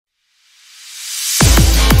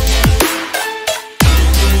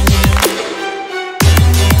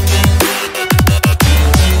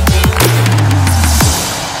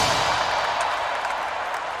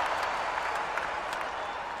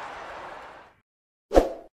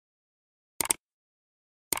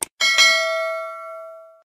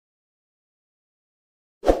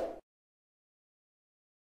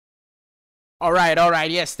All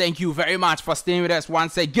right. Yes, thank you very much for staying with us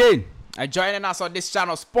once again and joining us on this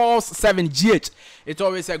channel, Sports 7GH. It's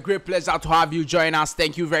always a great pleasure to have you join us.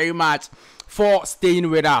 Thank you very much for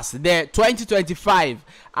staying with us. The 2025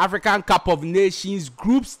 African Cup of Nations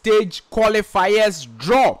Group Stage Qualifiers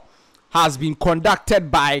draw has been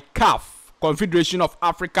conducted by CAF, Confederation of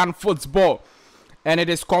African Football, and it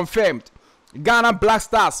is confirmed. Ghana Black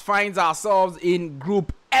Stars finds ourselves in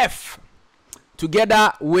Group F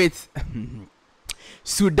together with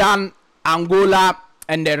Sudan, Angola,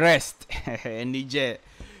 and the rest. Niger.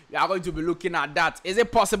 We are going to be looking at that. Is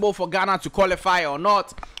it possible for Ghana to qualify or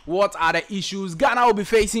not? What are the issues? Ghana will be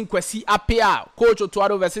facing Kwesi Appiah, Coach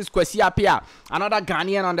Otuado versus Kwesi Appiah, another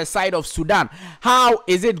Ghanaian on the side of Sudan. How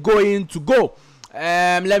is it going to go?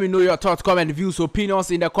 Let me know your thoughts, comment, views, opinions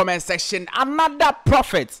in the comment section. Another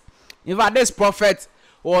prophet. In fact, this prophet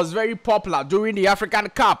was very popular during the African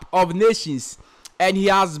Cup of Nations, and he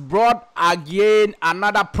has brought again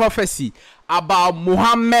another prophecy about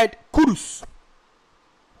Mohammed Kudus.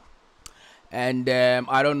 And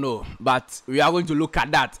I don't know, but we are going to look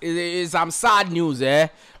at that. It's some sad news,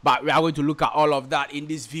 but we are going to look at all of that in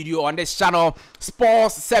this video on this channel,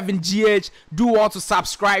 Sports 7GH. Do want to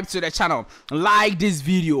subscribe to the channel, like this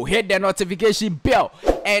video, hit the notification bell,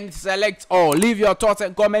 and select all. Leave your thoughts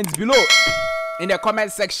and comments below in the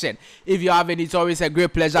comment section. If you have any, it's always a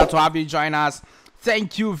great pleasure to have you join us.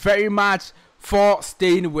 Thank you very much for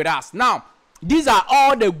staying with us. Now, these are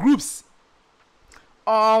all the groups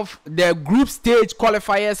of the group stage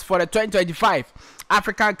qualifiers for the 2025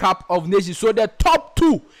 African Cup of Nations. So the top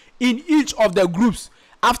two in each of the groups,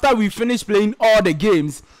 after we finish playing all the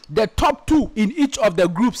games, the top two in each of the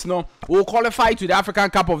groups now will qualify to the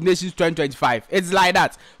African Cup of Nations 2025. It's like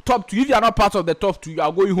that. Top two. If you are not part of the top two, you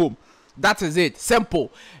are going home. That is it.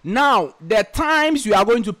 Simple. Now, the times you are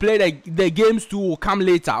going to play the games too will come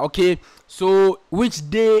later, okay? So, which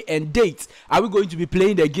day and dates are we going to be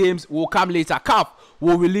playing the games will come later. CAF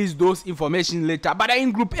will release those information later. But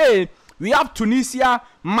in Group A, we have Tunisia,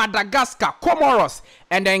 Madagascar, Comoros,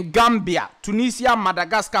 and then Gambia. Tunisia,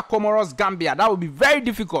 Madagascar, Comoros, Gambia. That will be very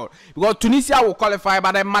difficult because Tunisia will qualify,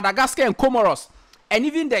 but then Madagascar and Comoros, and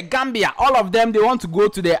even the Gambia, all of them, they want to go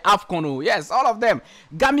to the AFCON. Oh, yes, all of them.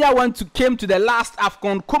 Gambia came to the last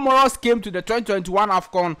AFCON. Comoros came to the 2021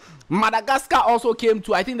 AFCON. Madagascar also came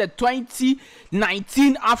to, I think, the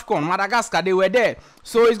 2019 AFCON. Madagascar, they were there.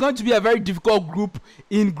 So it's going to be a very difficult group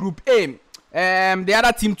in Group A. The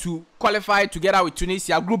other team to qualify together with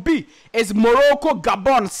Tunisia. Group B is Morocco,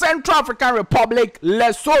 Gabon, Central African Republic,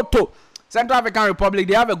 Lesotho. Central African Republic,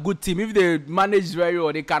 they have a good team. If they manage very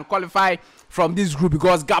well, they can qualify from this group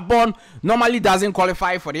because Gabon normally doesn't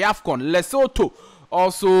qualify for the AFCON. Lesotho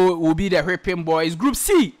also will be the whipping boys. Group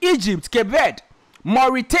C, Egypt, Cape Verde,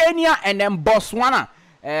 Mauritania, and then Botswana.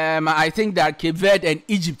 I think that Cape Verde and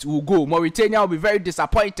Egypt will go. Mauritania will be very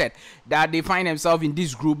disappointed that they find themselves in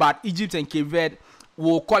this group, but Egypt and Cape Verde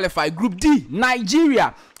will qualify. Group D,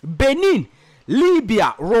 Nigeria, Benin,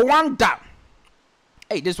 Libya, Rwanda.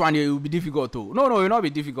 Hey, this one here will be difficult too. No, it will not be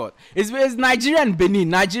difficult. It's Nigeria and Benin.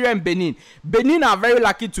 Nigeria and Benin. Benin are very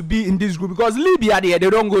lucky to be in this group because Libya, they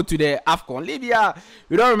don't go to the AFCON. Libya,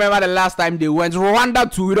 we don't remember the last time they went.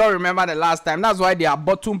 Rwanda too, we don't remember the last time. That's why they are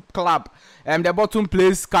bottom club and the bottom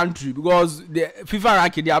place country because the FIFA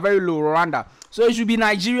ranking, they are very low, Rwanda. So it should be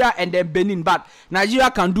Nigeria and then Benin. But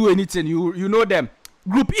Nigeria can do anything. You know them.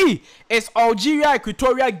 Group E is Algeria,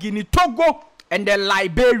 Equatorial Guinea, Togo, and then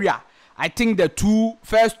Liberia. I think the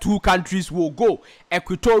first two countries will go.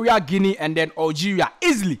 Equatorial Guinea and then Algeria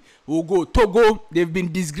easily will go. Togo, they've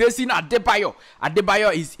been disgracing Adebayo.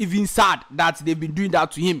 Adebayo is even sad that they've been doing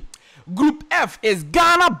that to him. Group F is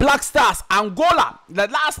Ghana Black Stars, Angola. The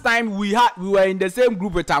last time we were in the same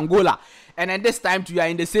group with Angola. And then this time we are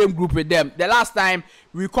in the same group with them. The last time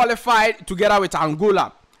we qualified together with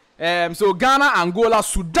Angola. So Ghana, Angola,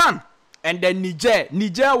 Sudan, and then Niger.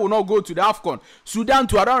 Niger will not go to the AFCON. Sudan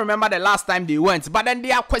too, I don't remember the last time they went. But then the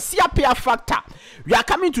Kwesi Appiah factor. We are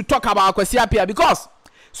coming to talk about Kwesi Appiah because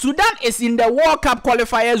Sudan is in the World Cup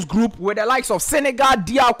qualifiers group with the likes of Senegal,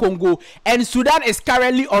 DR Congo, and Sudan is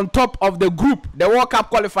currently on top of the group, the World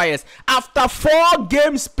Cup qualifiers. After 4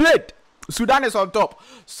 games played, Sudan is on top.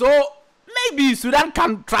 So maybe Sudan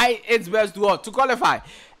can try its best to qualify.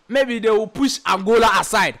 Maybe they will push Angola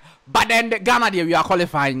aside. But then the Ghana there, we are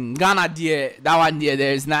qualifying. Ghana there, that one there,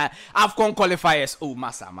 there is not AFCON qualifiers. Oh,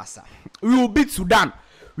 massa. We will beat Sudan.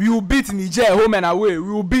 We will beat Niger home and away.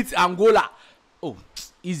 We will beat Angola. Oh,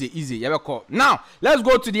 easy. Now, let's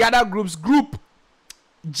go to the other groups. Group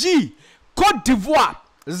G, Cote d'Ivoire,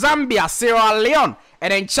 Zambia, Sierra Leone,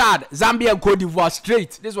 And then Chad, Zambia, and Cote d'Ivoire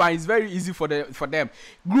straight. This one is very easy for them.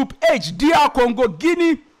 Group H, DR Congo,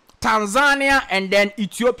 Guinea, Tanzania, and then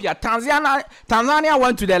Ethiopia. Tanzania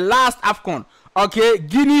went to the last AFCON. Okay,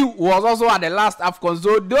 Guinea was also at the last AFCON.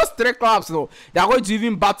 So those three clubs, though, they are going to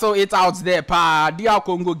even battle it out there. DR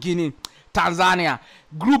Congo, Guinea, Tanzania.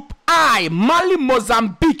 Group I, Mali,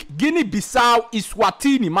 Mozambique, Guinea-Bissau,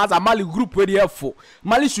 Eswatini. Mali group very helpful.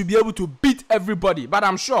 Mali should be able to beat everybody, but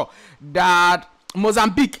I'm sure that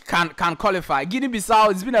Mozambique can qualify.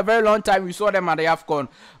 Guinea-Bissau, it's been a very long time we saw them at the AFCON,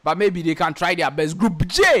 but maybe they can try their best. Group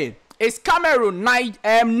J is Cameroon,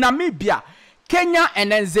 Namibia, Kenya,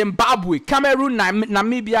 and then Zimbabwe. Cameroon,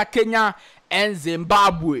 Namibia, Kenya, and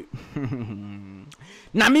Zimbabwe.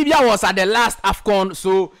 Namibia was at the last AFCON,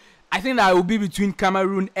 so I think that will be between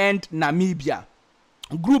Cameroon and Namibia.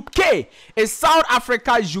 Group K is South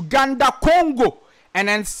Africa, Uganda, Congo, and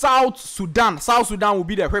then South Sudan. South Sudan will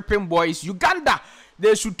be the whipping boys. Uganda,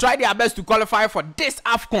 they should try their best to qualify for this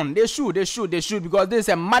AFCON. They should, because this is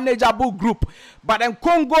a manageable group. But then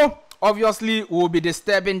Congo, obviously, will be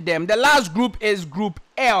disturbing them. The last group is Group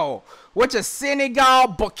L, which is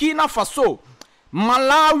Senegal, Burkina Faso,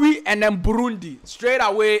 Malawi, and then Burundi. Straight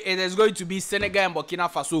away, it is going to be Senegal and Burkina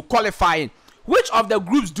Faso qualifying. Which of the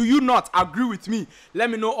groups do you not agree with me? Let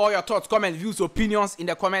me know all your thoughts, comments, views, opinions in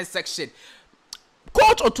the comment section.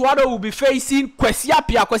 Coach Otuado will be facing Kwesi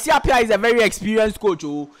Appiah. Kwesi Appiah is a very experienced coach,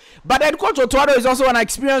 but then Coach Otuado is also an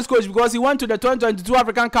experienced coach because he went to the 2022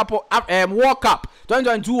 African Cup, World Cup,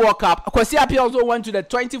 2022 World Cup. Kwesi Appiah also went to the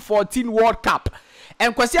 2014 World Cup.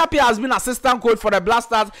 And Kwesi Appiah has been assistant coach for the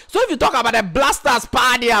Blasters. So if you talk about the Blasters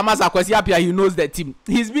party, Kwesi Appiah, he knows the team.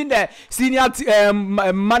 He's been the senior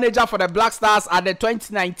manager for the Blasters at the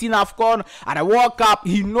 2019 AFCON, at the World Cup.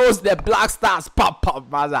 He knows the Blasters.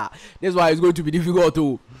 This is why it's going to be difficult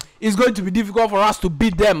to. It's going to be difficult for us to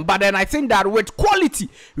beat them. But then I think that with quality,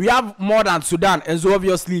 we have more than Sudan. And so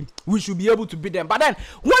obviously, we should be able to beat them. But then,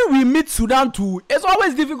 when we meet Sudan too, it's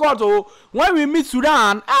always difficult. When we meet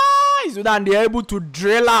Sudan, they're able to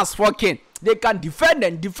drill us fucking. They can defend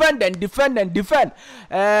and defend and defend and defend.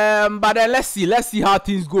 But then let's see how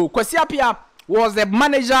things go. Kwesi Appiah was the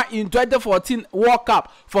manager in 2014 World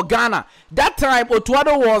Cup for Ghana. That time,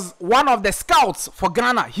 Otuado was one of the scouts for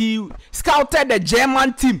Ghana. He scouted the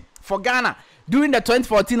German team for Ghana during the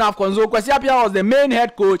 2014 AFCON. So Kwesi Appiah was the main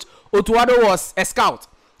head coach. Otuado was a scout.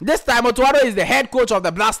 This time, Otuado is the head coach of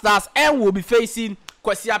the Blasters and will be facing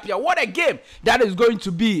Kwesi Appiah. What a game that is going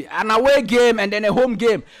to be. An away game and then a home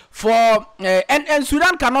game for and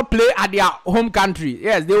Sudan cannot play at their home country.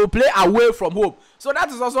 Yes, they will play away from home. So that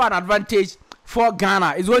is also an advantage for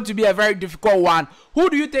Ghana. It's going to be a very difficult one.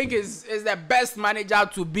 Who do you think is the best manager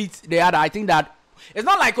to beat the other? I think that it's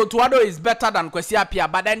not like Otuado is better than Kwesi Appiah,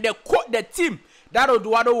 but then the team that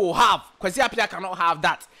Otuado will have, Kwesi Appiah cannot have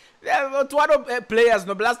that. Otuado players,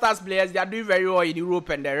 no Blasters players, they are doing very well in Europe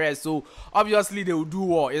and the rest. So obviously they will do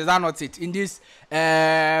well. Is that not it? In this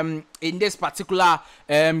particular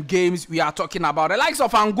games we are talking about, the likes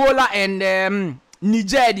of Angola and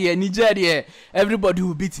Nigeria, everybody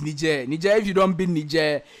will beat Niger. If you don't beat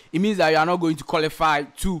Niger, it means that you are not going to qualify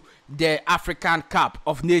to the African Cup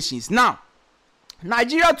of Nations. Now,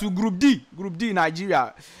 Nigeria to Group D,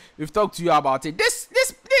 Nigeria. We've talked to you about it. This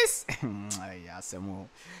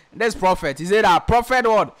prophet, is it a prophet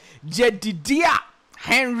or Jedidiah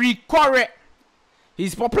Henry Corre?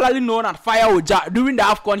 He's popularly known as Fire Oja. During the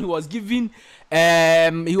AFCON, he was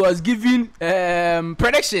giving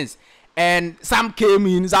predictions. And some came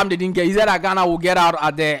in, some didn't get. He said that Ghana will get out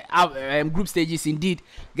at the group stages. Indeed,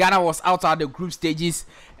 Ghana was out at the group stages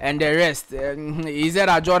and the rest. He said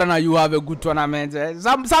that Jordan, you have a good tournament.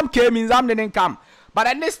 Some came in, some didn't come. But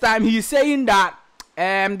at this time, he's saying that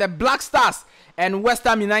the Black Stars and West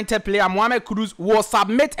Ham United player Mohammed Kudus will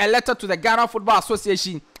submit a letter to the Ghana Football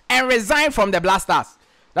Association and resign from the Black Stars.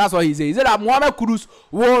 That's what he said. He said that Mohammed Kudus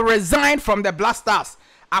will resign from the Black Stars.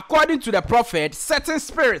 According to the prophet, certain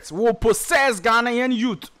spirits will possess Ghanaian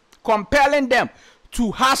youth, compelling them to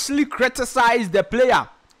harshly criticize the player,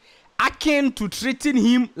 akin to treating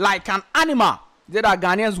him like an animal. That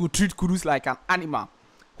Ghanaians will treat Kudus like an animal,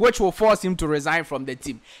 which will force him to resign from the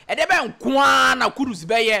team. And then Kudus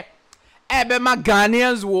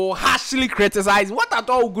Ghanaians will harshly criticize him. What at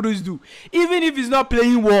all Kudus do? Even if he's not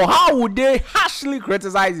playing well, how would they harshly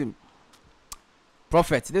criticize him?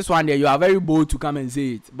 Prophet, this one there, you are very bold to come and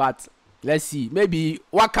say it, but let's see. Maybe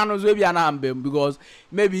what can also be an ambem, because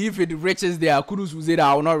maybe if it reaches there, Kudus will say that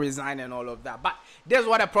I will not resign and all of that. But that's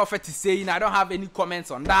what the prophet is saying. I don't have any comments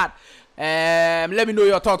on that. Let me know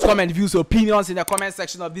your thoughts, comment, views, opinions in the comment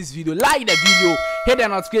section of this video. Like the video, hit the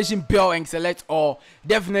notification bell and select all.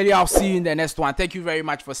 Definitely I'll see you in the next one. Thank you very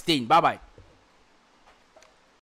much for staying. Bye bye.